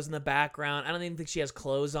her brother's in the background. I don't even think she has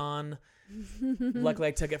clothes on. Luckily,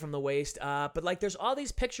 I took it from the waist up. But like, there's all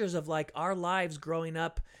these pictures of like our lives growing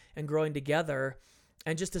up and growing together.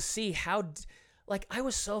 And just to see how, like, I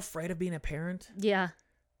was so afraid of being a parent. Yeah.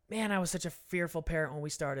 Man, I was such a fearful parent when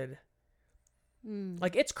we started.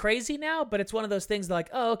 Like, it's crazy now, but it's one of those things like,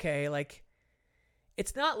 oh, okay, like,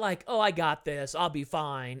 it's not like, oh, I got this, I'll be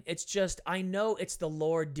fine. It's just, I know it's the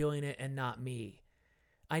Lord doing it and not me.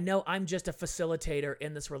 I know I'm just a facilitator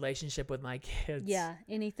in this relationship with my kids. Yeah,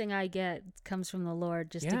 anything I get comes from the Lord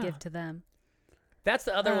just to give to them. That's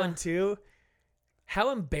the other one, too.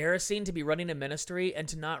 How embarrassing to be running a ministry and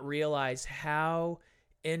to not realize how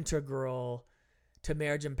integral to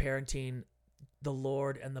marriage and parenting the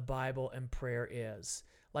Lord and the Bible and prayer is.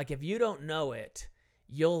 Like, if you don't know it,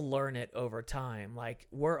 you'll learn it over time. Like,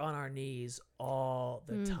 we're on our knees all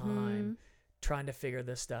the time trying to figure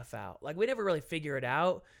this stuff out. Like, we never really figure it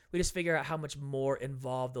out. We just figure out how much more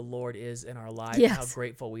involved the Lord is in our life and how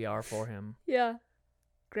grateful we are for him. Yeah.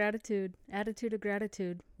 Gratitude. Attitude of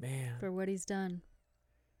gratitude. Man. For what he's done.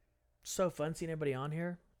 So fun seeing everybody on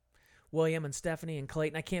here. William and Stephanie and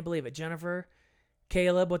Clayton. I can't believe it. Jennifer.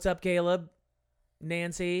 Caleb. What's up, Caleb?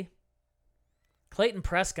 Nancy. Clayton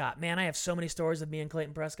Prescott. Man, I have so many stories of me and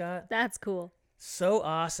Clayton Prescott. That's cool. So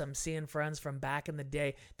awesome seeing friends from back in the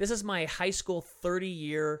day. This is my high school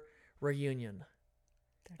 30-year reunion.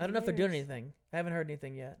 I don't know if they're doing anything. I haven't heard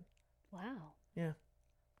anything yet. Wow. Yeah.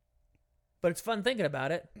 But it's fun thinking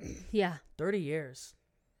about it. Yeah. 30 years.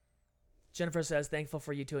 Jennifer says, thankful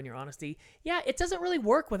for you two and your honesty. Yeah, it doesn't really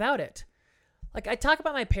work without it. Like, I talk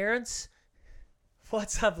about my parents.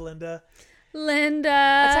 What's up, Linda?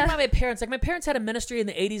 I talk about my parents. Like, my parents had a ministry in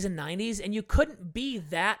the 80s and 90s, and you couldn't be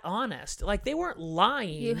that honest. Like, they weren't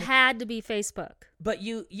lying. You had to be Facebook. But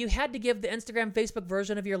you had to give the Instagram, Facebook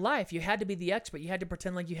version of your life. You had to be the expert. You had to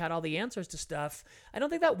pretend like you had all the answers to stuff. I don't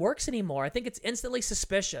think that works anymore. I think it's instantly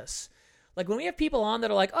suspicious. Like, when we have people on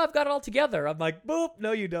that are like, oh, I've got it all together. I'm like, boop,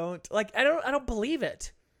 no, you don't. Like, I don't believe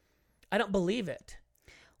it. I don't believe it.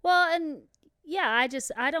 Well, and yeah,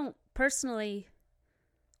 I don't personally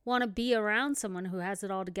want to be around someone who has it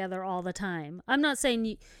all together all the time. I'm not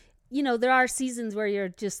saying, you know, there are seasons where you're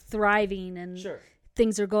just thriving and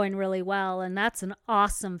things are going really well, and that's an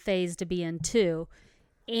awesome phase to be in too.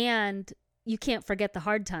 And you can't forget the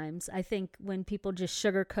hard times. I think when people just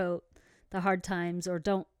sugarcoat the hard times or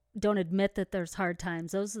don't admit that there's hard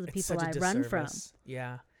times, those are the people I run from.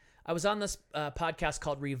 Yeah. I was on this podcast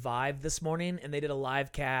called Revive this morning, and they did a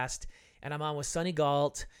live cast, and I'm on with Sunny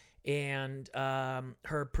Galt and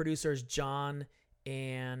her producers John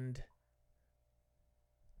and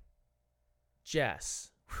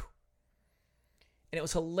Jess. Whew. And it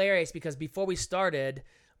was hilarious because before we started,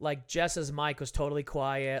 like, Jess's mic was totally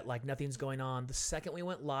quiet, like nothing's going on. The second we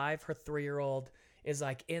went live, her 3-year-old is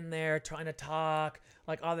like in there trying to talk,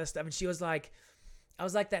 like all this stuff. And she was like, I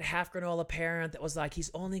was like that half granola parent that was like,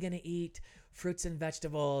 he's only going to eat fruits and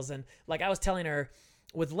vegetables. And like I was telling her,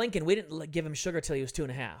 with Lincoln, we didn't give him sugar till he was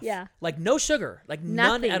 2.5. Yeah. Like no sugar, like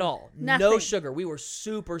Nothing. none at all. Nothing. No sugar. We were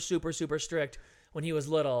super, super, super strict when he was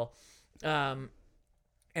little. And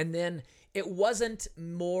then it wasn't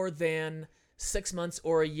more than 6 months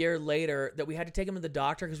or a year later that we had to take him to the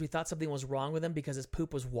doctor because we thought something was wrong with him because his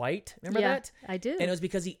poop was white. Remember that? I do. And it was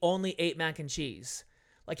because he only ate mac and cheese.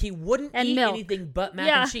 Like he wouldn't eat milk. anything but mac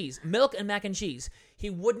and cheese. Milk and mac and cheese. He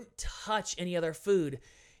wouldn't touch any other food.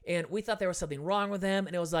 And we thought there was something wrong with him.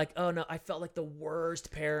 And it was like, oh no, I felt like the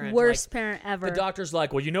worst parent. Worst parent ever. The doctor's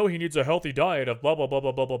like, well, he needs a healthy diet of blah, blah, blah,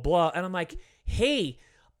 blah, blah, blah, blah. And I'm like, hey,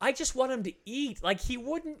 I just want him to eat. Like he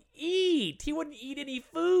wouldn't eat. He wouldn't eat any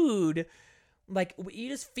food. Like you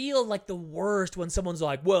just feel like the worst when someone's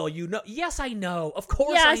like, well, yes, I know. Of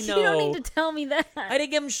course I know. You don't need to tell me that. I didn't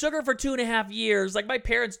give him sugar for 2.5 years. Like my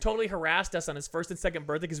parents totally harassed us on his first and second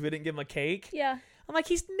birthday because we didn't give him a cake. Yeah. I'm like,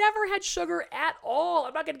 he's never had sugar at all.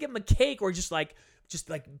 I'm not going to give him a cake or just like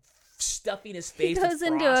stuffing his face with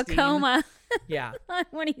frosting. He goes into a coma. Yeah.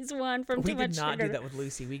 When he's 1 from too much sugar. We did not do that with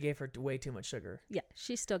Lucy. We gave her way too much sugar. Yeah,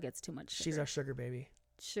 she still gets too much sugar. She's our sugar baby.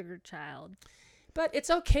 Sugar child. But it's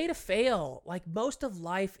okay to fail. Like most of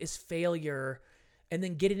life is failure and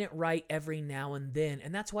then getting it right every now and then.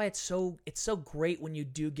 And that's why it's so great when you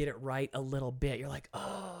do get it right a little bit. You're like,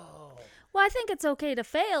 oh. Well, I think it's okay to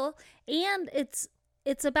fail, and it's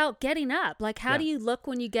about getting up. Like, how do you look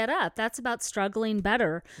when you get up? That's about struggling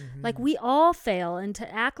better. Mm-hmm. Like, we all fail, and to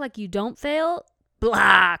act like you don't fail,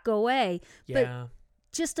 blah, go away. Yeah. But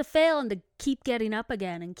just to fail and to keep getting up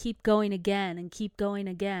again and keep going again and keep going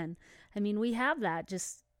again. I mean, we have that,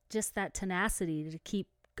 just that tenacity to keep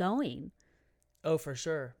going. Oh, for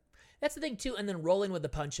sure. That's the thing, too. And then rolling with the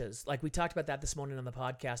punches. Like, we talked about that this morning on the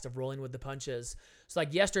podcast of rolling with the punches. So,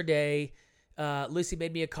 like, yesterday, Lucy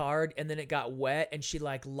made me a card, and then it got wet, and she,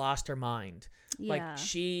 like, lost her mind. Yeah. Like,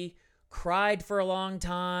 she cried for a long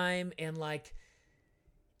time, and, like,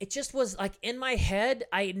 it just was, like, in my head,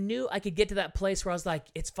 I knew I could get to that place where I was like,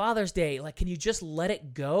 it's Father's Day. Like, can you just let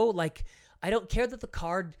it go? Like, I don't care that the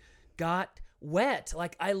card got wet.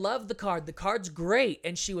 Like, I love the card. The card's great.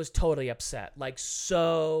 And she was totally upset. Like,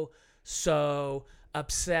 so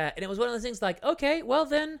upset. And it was one of those things like, okay, well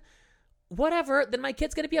then, whatever. Then my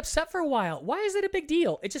kid's going to be upset for a while. Why is it a big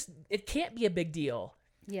deal? It can't be a big deal.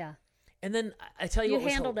 Yeah. And then I tell you what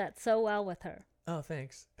was handled that so well with her. Oh,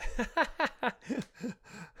 thanks.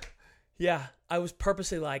 Yeah, I was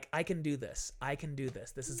purposely like, I can do this.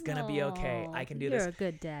 This is going to be okay. I can do this. You're a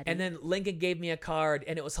good daddy. And then Lincoln gave me a card,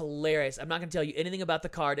 and it was hilarious. I'm not going to tell you anything about the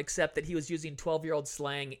card except that he was using 12-year-old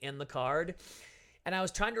slang in the card. And I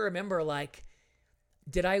was trying to remember, like,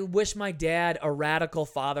 did I wish my dad a radical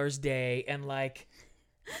Father's Day and, like...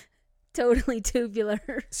 Totally tubular.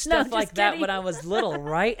 Stuff like that when I was little,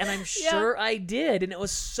 right? And I'm sure I did. And it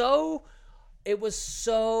was so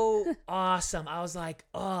awesome. I was like,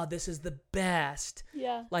 oh, this is the best.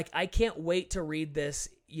 Yeah. Like, I can't wait to read this,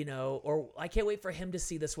 or I can't wait for him to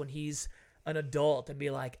see this when he's an adult and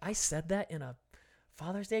be like, I said that in a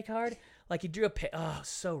Father's Day card? Like, he drew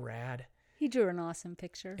so rad. He drew an awesome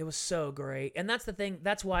picture. It was so great. And that's the thing.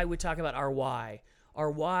 That's why we talk about our why. Our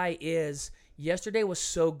why is yesterday was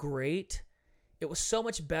so great. It was so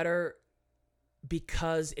much better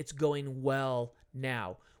because it's going well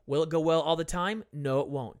now. Will it go well all the time? No, it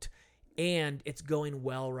won't. And it's going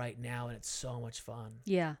well right now, and it's so much fun.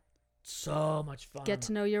 Yeah. So much fun. Get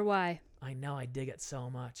to know your why. I know. I dig it so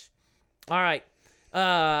much. All right.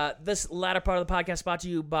 This latter part of the podcast brought to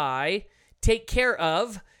you by Take Care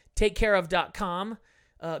Of. TakeCareOf.com.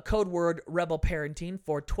 Code word Rebel Parenting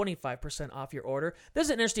for 25% off your order. This is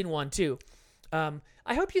an interesting one, too.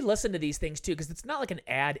 I hope you listen to these things, too, because it's not like an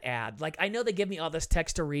ad. Like, I know they give me all this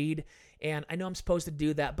text to read, and I know I'm supposed to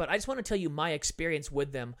do that, but I just want to tell you my experience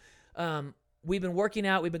with them. We've been working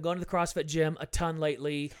out. We've been going to the CrossFit gym a ton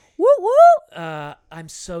lately. Woo woo! I'm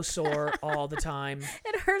so sore all the time.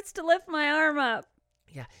 It hurts to lift my arm up.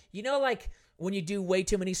 Yeah. Like when you do way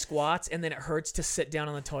too many squats and then it hurts to sit down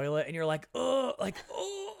on the toilet and you're like, oh. Like,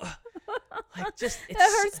 just it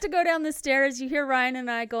hurts to go down the stairs. You hear Ryan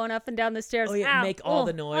and I going up and down the stairs. Oh, yeah, make all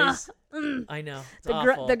the noise. I know. It's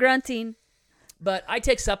awful. The grunting. But I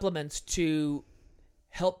take supplements to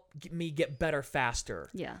help me get better faster.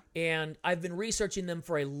 Yeah. And I've been researching them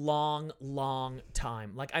for a long, long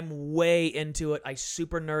time. Like, I'm way into it. I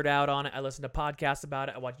super nerd out on it. I listen to podcasts about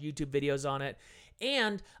it. I watch YouTube videos on it.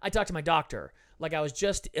 And I talk to my doctor. Like, I was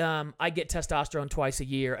just, I get testosterone twice a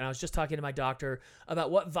year, and I was just talking to my doctor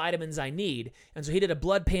about what vitamins I need. And so he did a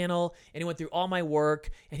blood panel, and he went through all my work,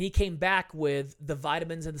 and he came back with the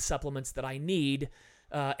vitamins and the supplements that I need.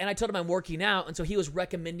 And I told him I'm working out, and so he was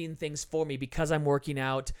recommending things for me because I'm working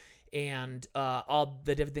out and all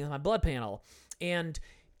the different things on my blood panel. And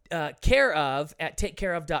Care of at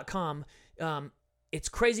takecareof.com, it's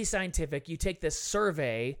crazy scientific. You take this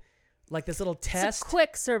survey, like this little test. It's a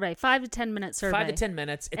quick survey, 5 to 10 minute survey. 5 to 10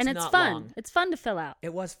 minutes. It's and it's not fun. long. It's fun to fill out.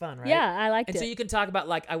 It was fun, right? Yeah, I liked it. And so you can talk about,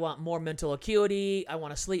 like, I want more mental acuity. I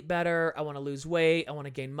want to sleep better. I want to lose weight. I want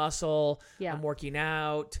to gain muscle. Yeah. I'm working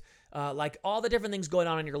out. Like, all the different things going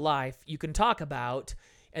on in your life you can talk about,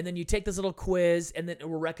 and then you take this little quiz, and then it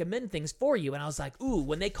will recommend things for you. And I was like, ooh,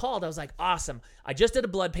 when they called, I was like, awesome. I just did a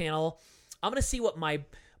blood panel. I'm going to see what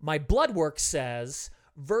my blood work says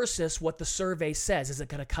versus what the survey says. Is it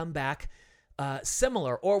going to come back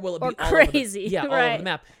similar, or will it be all crazy? All over the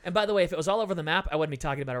map. And by the way, if it was all over the map, I wouldn't be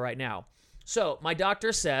talking about it right now. So my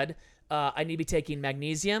doctor said I need to be taking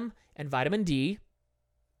magnesium and vitamin D.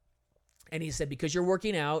 And he said, because you're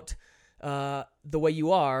working out the way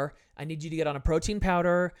you are, I need you to get on a protein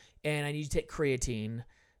powder, and I need you to take creatine.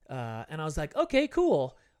 And I was like, okay,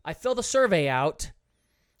 cool. I fill the survey out,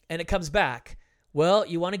 and it comes back. Well,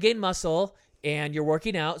 you want to gain muscle, and you're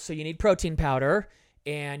working out, so you need protein powder,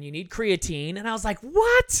 and you need creatine. And I was like,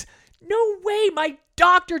 what? No way. My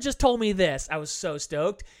doctor just told me this. I was so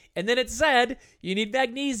stoked. And then it said you need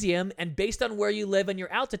magnesium, and based on where you live and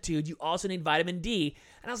your altitude, you also need vitamin D.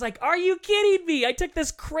 And I was like, are you kidding me? I took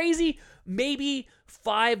this crazy, maybe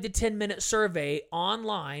 5 to 10 minute survey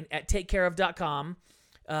online at takecareof.com,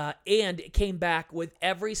 and it came back with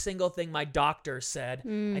every single thing my doctor said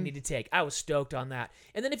I need to take. I was stoked on that.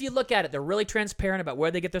 And then if you look at it, they're really transparent about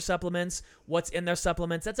where they get their supplements, what's in their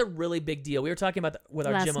supplements. That's a really big deal. We were talking about with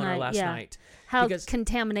our gym owner last night. How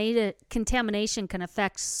contamination can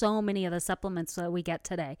affect so many of the supplements that we get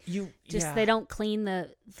today. They don't clean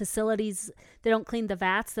the facilities. They don't clean the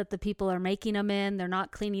vats that the people are making them in. They're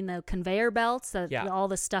not cleaning the conveyor belts that all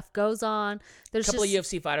this stuff goes on. There's a couple of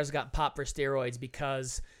UFC fighters got popped for steroids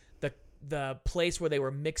because the place where they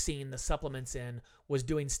were mixing the supplements in was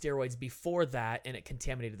doing steroids before that, and it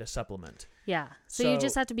contaminated the supplement. Yeah. So you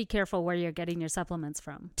just have to be careful where you're getting your supplements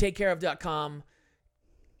from. TakeCareOf.com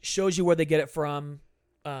shows you where they get it from.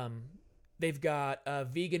 They've got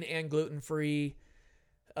vegan and gluten-free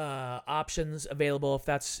options available if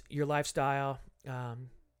that's your lifestyle.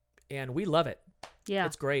 And we love it. Yeah.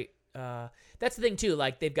 It's great. That's the thing too.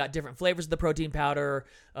 Like, they've got different flavors of the protein powder.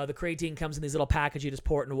 The creatine comes in these little packages. You just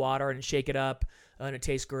pour it in water and shake it up, and it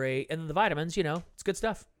tastes great. And then the vitamins, it's good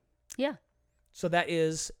stuff. Yeah. So that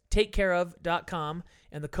is takecareof.com,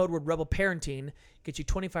 and the code word Rebel Parenting gets you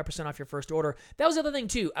 25% off your first order. That was the other thing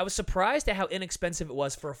too. I was surprised at how inexpensive it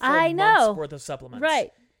was for a full month's worth of supplements.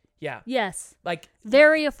 Right. Yeah. Yes. Like,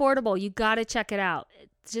 very affordable. You got to check it out.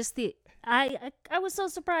 It's just I was so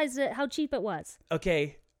surprised at how cheap it was.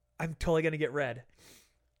 Okay. I'm totally going to get red.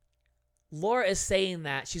 Laura is saying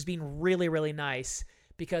that she's being really, really nice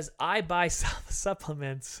because I buy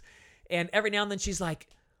supplements, and every now and then she's like,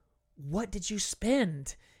 what did you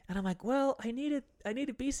spend? And I'm like, well, I needed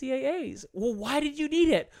BCAAs. Well, why did you need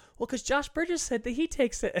it? Well, because Josh Bridges said that he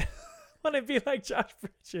takes it. I want to be like Josh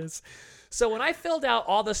Bridges. So when I filled out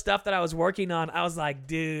all the stuff that I was working on, I was like,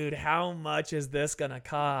 dude, how much is this going to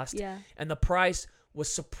cost? Yeah. And the price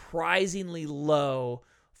was surprisingly low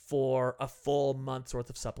for a full month's worth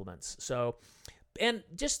of supplements. So, and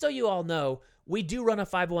just so you all know, we do run a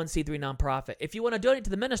 501c3 nonprofit. If you want to donate to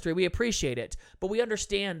the ministry, we appreciate it. But we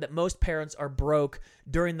understand that most parents are broke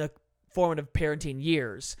during the formative parenting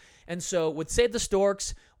years. And so with Save the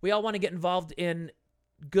Storks, we all want to get involved in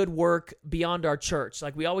good work beyond our church.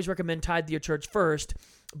 Like, we always recommend tithe to your church first.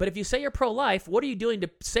 But if you say you're pro-life, what are you doing to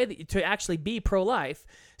actually be pro-life?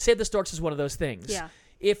 Save the Storks is one of those things. Yeah.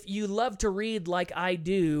 If you love to read like I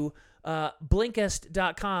do,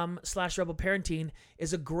 Blinkist.com/Rebel Parenting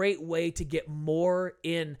is a great way to get more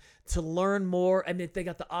in, to learn more. And they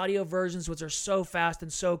got the audio versions, which are so fast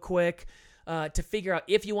and so quick to figure out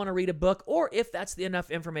if you want to read a book or if that's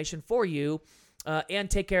enough information for you. And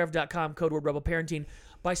TakeCareOf.com, code word Rebel Parenting.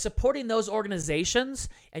 By supporting those organizations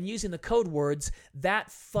and using the code words,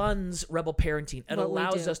 that funds Rebel Parenting. It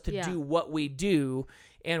allows us to do what we do.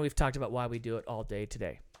 And we've talked about why we do it all day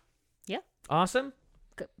today. Yeah. Awesome.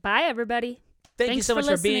 Bye, everybody. Thank you so much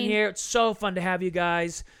for being here. It's so fun to have you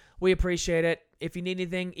guys. We appreciate it. If you need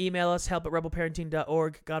anything, email us,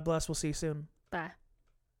 help@rebelparenting.org. God bless. We'll see you soon. Bye.